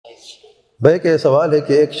بھائی کا یہ سوال ہے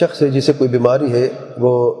کہ ایک شخص ہے جسے کوئی بیماری ہے،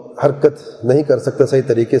 وہ حرکت نہیں کر سکتا صحیح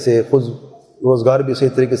طریقے سے، خود روزگار بھی صحیح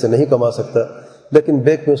طریقے سے نہیں کما سکتا، لیکن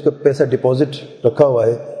بینک میں اس کا پیسہ ڈپازٹ رکھا ہوا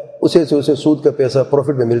ہے، اسے سود کا پیسہ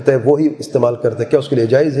پروفٹ میں ملتا ہے، وہی استعمال کرتا ہے، کیا اس کے لیے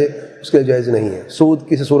جائز ہے؟ اس کے لیے جائز نہیں ہے۔ سود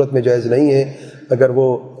کسی صورت میں جائز نہیں ہے۔ اگر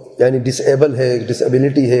وہ یعنی ڈس ایبل ہے،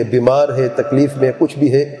 ڈسیبلٹی ہے، بیمار ہے، تکلیف میں کچھ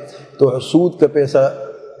بھی ہے، تو سود کا پیسہ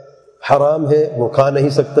حرام ہے، وہ کھا نہیں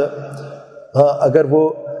سکتا۔ ہاں، اگر وہ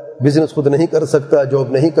بزنس خود نہیں کر سکتا،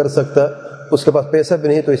 جاب نہیں کر سکتا، اس کے پاس پیسہ بھی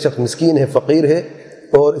نہیں، تو یہ شخص مسکین ہے، فقیر ہے،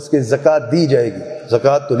 اور اس کی زکوٰۃ دی جائے گی۔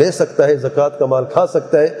 زکوٰۃ تو لے سکتا ہے، زکوٰۃ کا مال کھا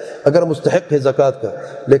سکتا ہے اگر مستحق ہے زکوٰۃ کا،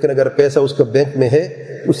 لیکن اگر پیسہ اس کا بینک میں ہے،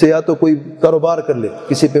 اسے یا تو کوئی کاروبار کر لے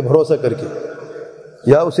کسی پہ بھروسہ کر کے،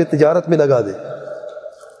 یا اسے تجارت میں لگا دے،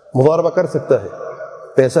 مضاربہ کر سکتا ہے۔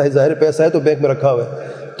 پیسہ ہے، ظاہر پیسہ ہے تو بینک میں رکھا ہوا ہے،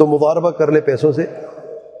 تو مضاربہ کر لے پیسوں سے۔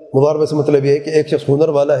 مضاربہ سے مطلب یہ ہے کہ ایک شخص ہنر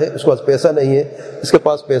والا ہے، اس کے پاس پیسہ نہیں ہے، اس کے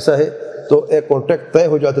پاس پیسہ ہے، تو ایک کانٹریکٹ طے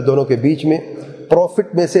ہو جاتا ہے دونوں کے بیچ میں،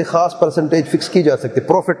 پروفٹ میں سے خاص پرسنٹیج فکس کی جا سکتی ہے،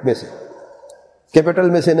 پروفٹ میں سے، کیپٹل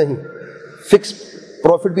میں سے نہیں۔ فکس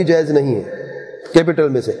پروفٹ بھی جائز نہیں ہے کیپٹل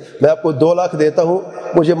میں سے۔ میں آپ کو 2 لاکھ دیتا ہوں،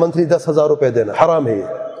 مجھے منتھلی 10,000 روپے دینا، حرام ہے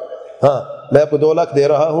یہ۔ ہاں، میں آپ کو 2 لاکھ دے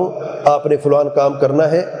رہا ہوں، آپ نے فلان کام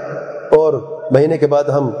کرنا ہے، اور مہینے کے بعد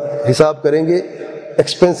ہم حساب کریں گے،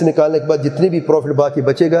 ایکسپینس نکالنے کے بعد جتنی بھی پروفٹ باقی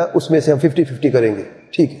بچے گا اس میں سے ہم 50-50 کریں گے،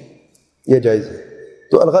 ٹھیک ہے، یہ جائز ہے۔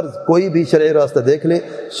 تو الغرض کوئی بھی شرعی راستہ دیکھ لے،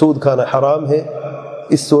 سود کھانا حرام ہے،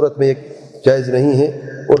 اس صورت میں ایک جائز نہیں ہے،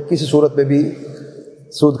 اور کسی صورت میں بھی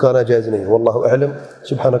سود کھانا جائز نہیں ہے۔ واللہ اعلم۔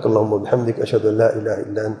 سبحانک اللہم و بحمدک، اشہد ان لا الہ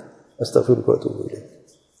الا انت، استغفرک و اتوب الیک۔